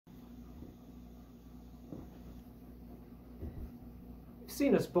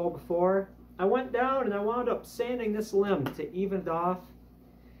seen this bow before. I went down and I wound up sanding this limb to even it off.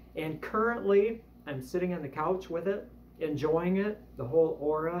 And currently, I'm sitting on the couch with it, enjoying it, the whole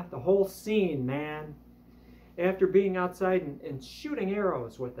aura, the whole scene, man. After being outside and shooting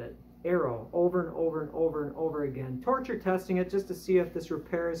arrows with it, arrow over and over and over and over again, torture testing it just to see if this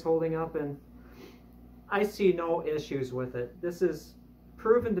repair is holding up, and I see no issues with it. This is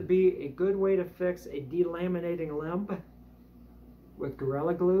proven to be a good way to fix a delaminating limb with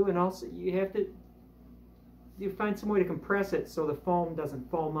Gorilla Glue, and also you find some way to compress it so the foam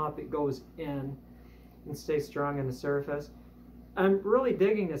doesn't foam up, it goes in and stays strong on the surface. I'm really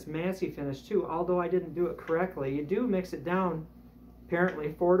digging this massy finish too, although I didn't do it correctly. You do mix it down, apparently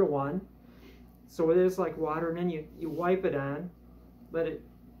 4-to-1, so it is like water, and then you wipe it on, let it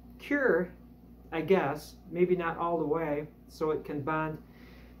cure, I guess, maybe not all the way, so it can bond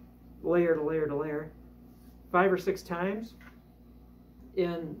layer to layer to layer 5 or 6 times.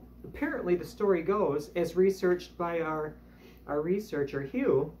 And apparently the story goes, as researched by our researcher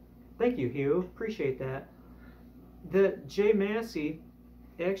Hugh, thank you Hugh, appreciate that, that Jay Massey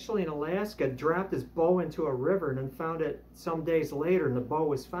actually in Alaska dropped his bow into a river and then found it some days later and the bow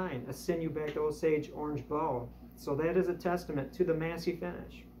was fine, a sinew-backed Osage orange bow. So that is a testament to the Massey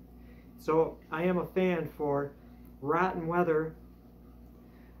finish. So I am a fan for rotten weather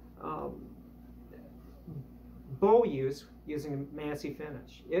bow use using a Massey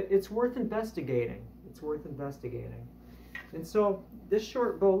finish. It's worth investigating. It's worth investigating. And so this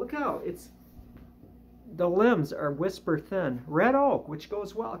short bow, look how the limbs are whisper thin. Red oak, which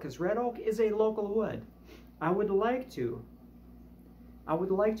goes well because red oak is a local wood. I would like to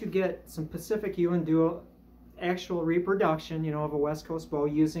get some Pacific yew and do actual reproduction, you know, of a West Coast bow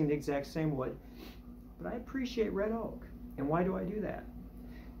using the exact same wood. But I appreciate red oak. And why do I do that?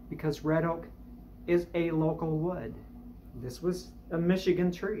 Because red oak is a local wood. This was a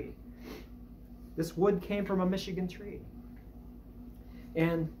Michigan tree. This wood came from a Michigan tree.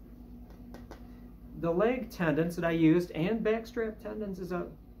 And the leg tendons that I used and backstrap tendons is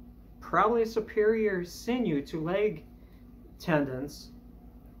probably a superior sinew to leg tendons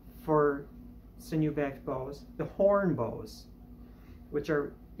for sinew-backed bows. The horn bows, which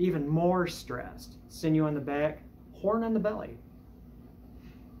are even more stressed, sinew on the back, horn on the belly,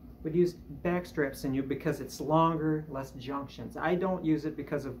 would use backstrap sinew because it's longer, less junctions. I don't use it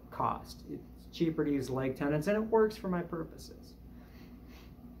because of cost. It's cheaper to use leg tendons, and it works for my purposes.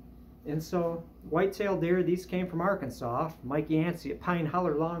 And so, white-tailed deer, these came from Arkansas, Mike Yancey at Pine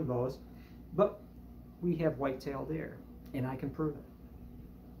Holler Longbows, but we have white-tailed deer, and I can prove it.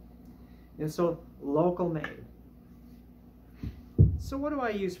 And so, local made. So what do I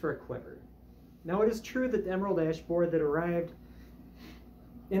use for a quiver? Now, it is true that the emerald ash board that arrived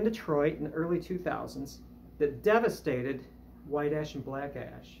in Detroit in the early 2000s that devastated white ash and black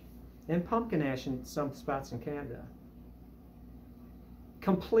ash, and pumpkin ash in some spots in Canada,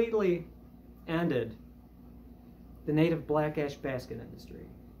 completely ended the native black ash basket industry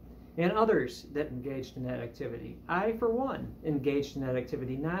and others that engaged in that activity. I, for one, engaged in that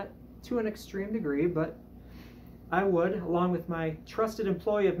activity, not to an extreme degree, but I would, along with my trusted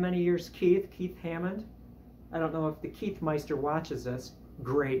employee of many years, Keith Hammond. I don't know if the Keith Meister watches this.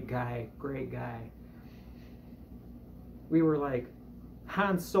 Great guy, great guy. We were like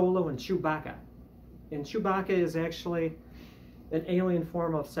Han Solo and Chewbacca. And Chewbacca is actually an alien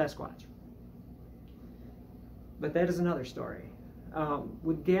form of Sasquatch. But that is another story.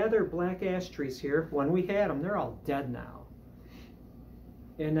 Would gather black ash trees here. When we had them, they're all dead now.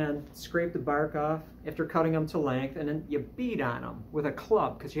 And then scrape the bark off after cutting them to length, and then you beat on them with a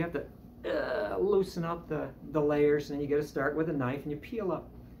club because you have to loosen up the layers, and then you get to start with a knife and you peel up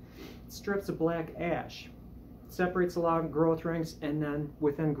strips of black ash. Separates along growth rings, and then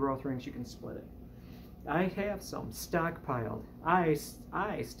within growth rings you can split it. I have some stockpiled. I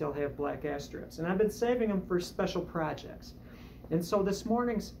still have black ash strips, and I've been saving them for special projects. And so this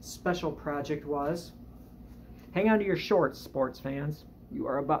morning's special project was, hang on to your shorts, sports fans. You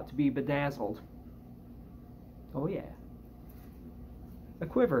are about to be bedazzled. Oh yeah. A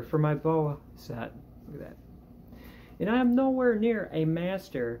quiver for my bow set. Look at that. And I am nowhere near a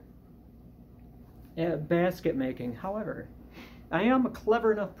master at basket making. However, I am a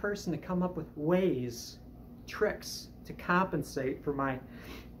clever enough person to come up with ways, tricks to compensate for my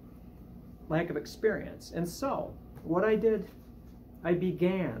lack of experience. And so, what I did,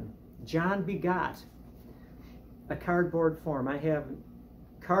 John begot a cardboard form. I have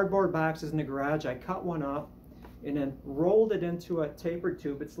cardboard boxes in the garage. I cut one up and then rolled it into a tapered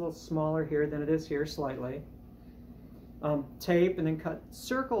tube. It's a little smaller here than it is here, slightly. Tape, and then cut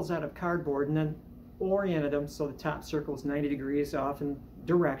circles out of cardboard, and then oriented them so the top circle is 90 degrees off in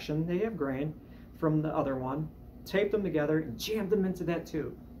direction. They have grain from the other one. Taped them together and jammed them into that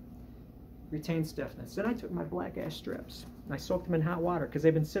tube. Retain stiffness. Then I took my black ash strips and I soaked them in hot water because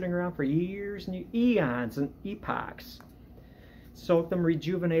they've been sitting around for years and eons and epochs. Soak them,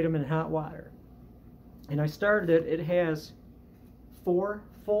 rejuvenate them in hot water. And I started it. It has 4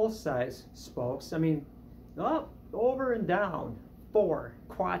 full-size spokes. I mean, up, over, and down. 4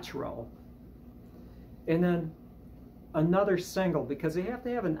 quattro. And then another single, because they have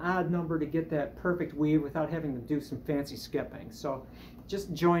to have an odd number to get that perfect weave without having to do some fancy skipping. So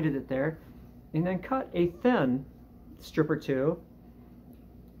just jointed it there. And then cut a thin strip or 2.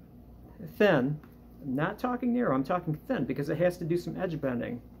 Thin. I'm not talking narrow, I'm talking thin because it has to do some edge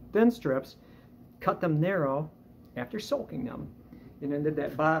bending. Thin strips, cut them narrow after soaking them. And then did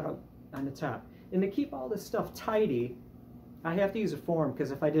that bottom on the top. And to keep all this stuff tidy, I have to use a form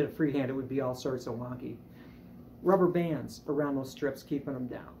because if I did it freehand it would be all sorts of wonky. Rubber bands around those strips keeping them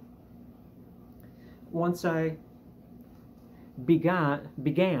down. Once I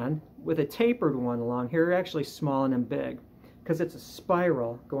began with a tapered one along here, actually small and then big, because it's a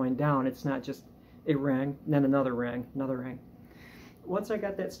spiral going down. It's not just a ring, then another ring, another ring. Once I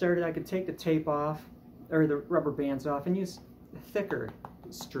got that started, I could take the tape off, or the rubber bands off, and use thicker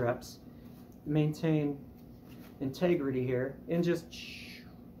strips to maintain integrity here, and just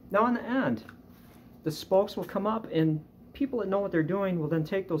now on the end, the spokes will come up, and people that know what they're doing will then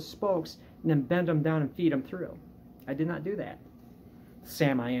take those spokes and then bend them down and feed them through. I did not do that.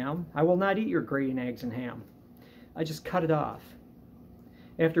 Sam I am. I will not eat your grating eggs and ham. I just cut it off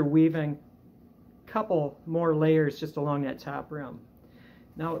after weaving a couple more layers just along that top rim.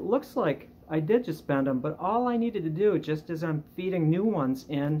 Now it looks like I did just bend them, but all I needed to do, just as I'm feeding new ones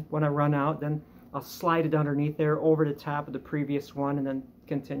in when I run out, then I'll slide it underneath there over the top of the previous one and then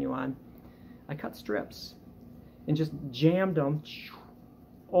continue on. I cut strips and just jammed them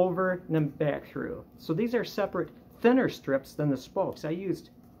over and then back through. So these are separate, thinner strips than the spokes. I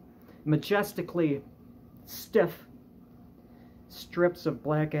used majestically stiff strips of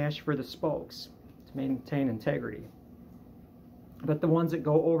black ash for the spokes to maintain integrity. But the ones that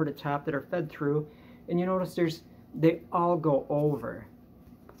go over the top that are fed through, and you notice they all go over.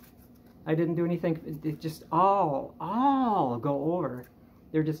 I didn't do anything, it just all go over.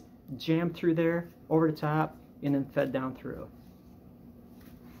 They're just jammed through there, over the top, and then fed down through.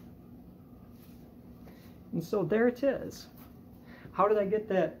 And so there it is. How did I get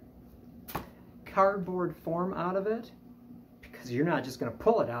that cardboard form out of it? Because you're not just going to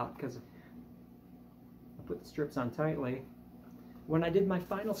pull it out, because I put the strips on tightly. When I did my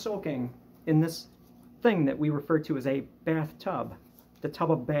final soaking in this thing that we refer to as a bathtub, the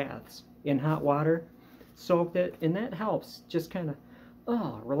tub of baths, in hot water, soaked it, and that helps just kind of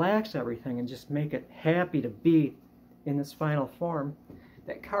relax everything and just make it happy to be in this final form.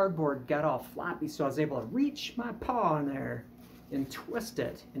 That cardboard got all floppy, so I was able to reach my paw in there and twist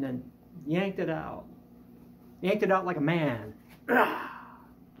it and then yanked it out. Yanked it out like a man.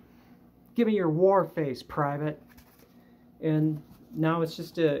 Give me your war face, private. And now it's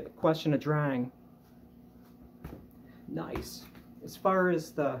just a question of drying. Nice. As far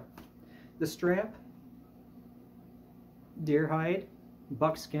as the strap, deer hide,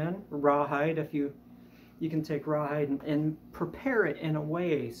 buckskin, rawhide. If you can take rawhide and prepare it in a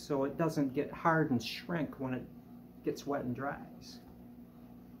way so it doesn't get hard and shrink when it gets wet and dries.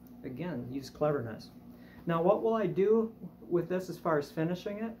 Again, use cleverness. Now what will I do with this as far as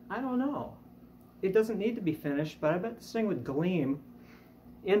finishing it? I don't know. It doesn't need to be finished, but I bet this thing would gleam.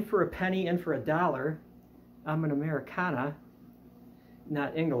 In for a penny, in for $1. I'm an Americana,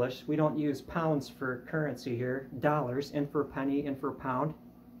 not English. We don't use pounds for currency here. Dollars, in for a penny, in for a pound.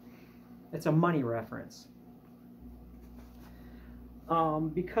 It's a money reference.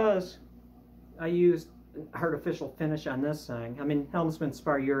 Because I used artificial finish on this thing. I mean, Helmsman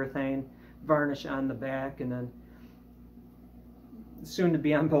spar urethane, varnish on the back, and then soon to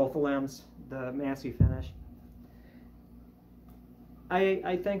be on both limbs, the Massey finish.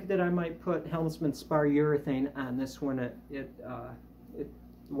 I think that I might put Helmsman spar urethane on this when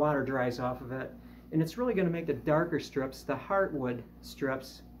water dries off of it, and it's really going to make the darker strips, the heartwood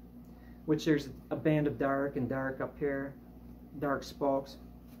strips, which there's a band of dark and dark up here, dark spokes,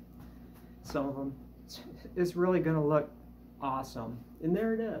 some of them, is really going to look awesome. And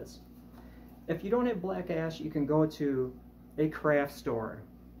there it is. If you don't have black ash, you can go to a craft store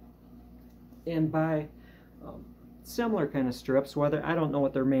and buy similar kind of strips, whether, I don't know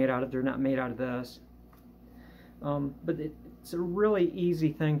what they're made out of, they're not made out of this, but it's a really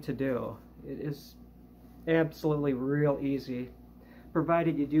easy thing to do. It is absolutely real easy.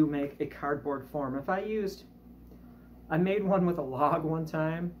 provided you do make a cardboard form. I made one with a log one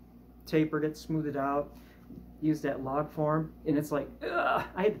time, tapered it, smoothed it out, used that log form, and it's like, ugh,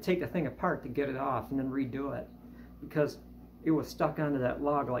 I had to take the thing apart to get it off and then redo it because it was stuck onto that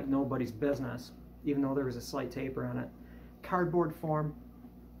log like nobody's business, even though there was a slight taper on it. Cardboard form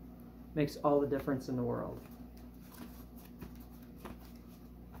makes all the difference in the world.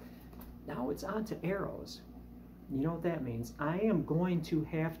 Now it's on to arrows. You know what that means? I am going to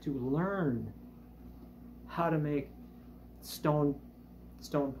have to learn how to make stone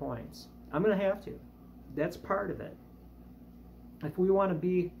points. I'm going to have to. That's part of it. If we want to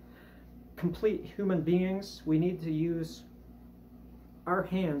be complete human beings, we need to use our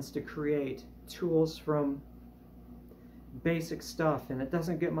hands to create tools from basic stuff, and it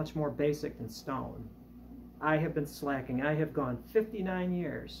doesn't get much more basic than stone. I have been slacking. I have gone 59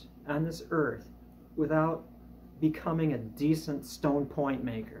 years on this earth without becoming a decent stone point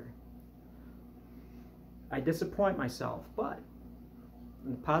maker. I disappoint myself, but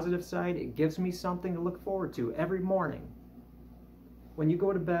on the positive side, it gives me something to look forward to every morning. When you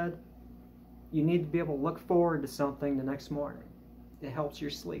go to bed, you need to be able to look forward to something the next morning. It helps your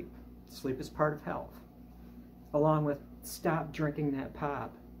sleep. Sleep is part of health. Along with stop drinking that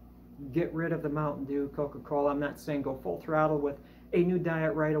pop. Get rid of the Mountain Dew, Coca-Cola. I'm not saying go full throttle with a new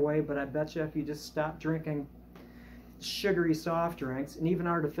diet right away, but I bet you if you just stop drinking sugary soft drinks and even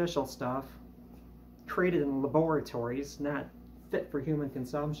artificial stuff created in laboratories, not fit for human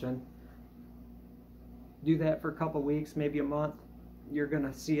consumption, do that for a couple weeks, maybe a month, you're going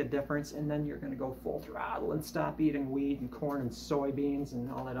to see a difference, and then you're going to go full throttle and stop eating wheat and corn and soybeans and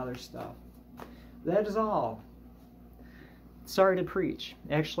all that other stuff. That is all. Sorry to preach.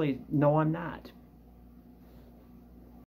 Actually, no, I'm not.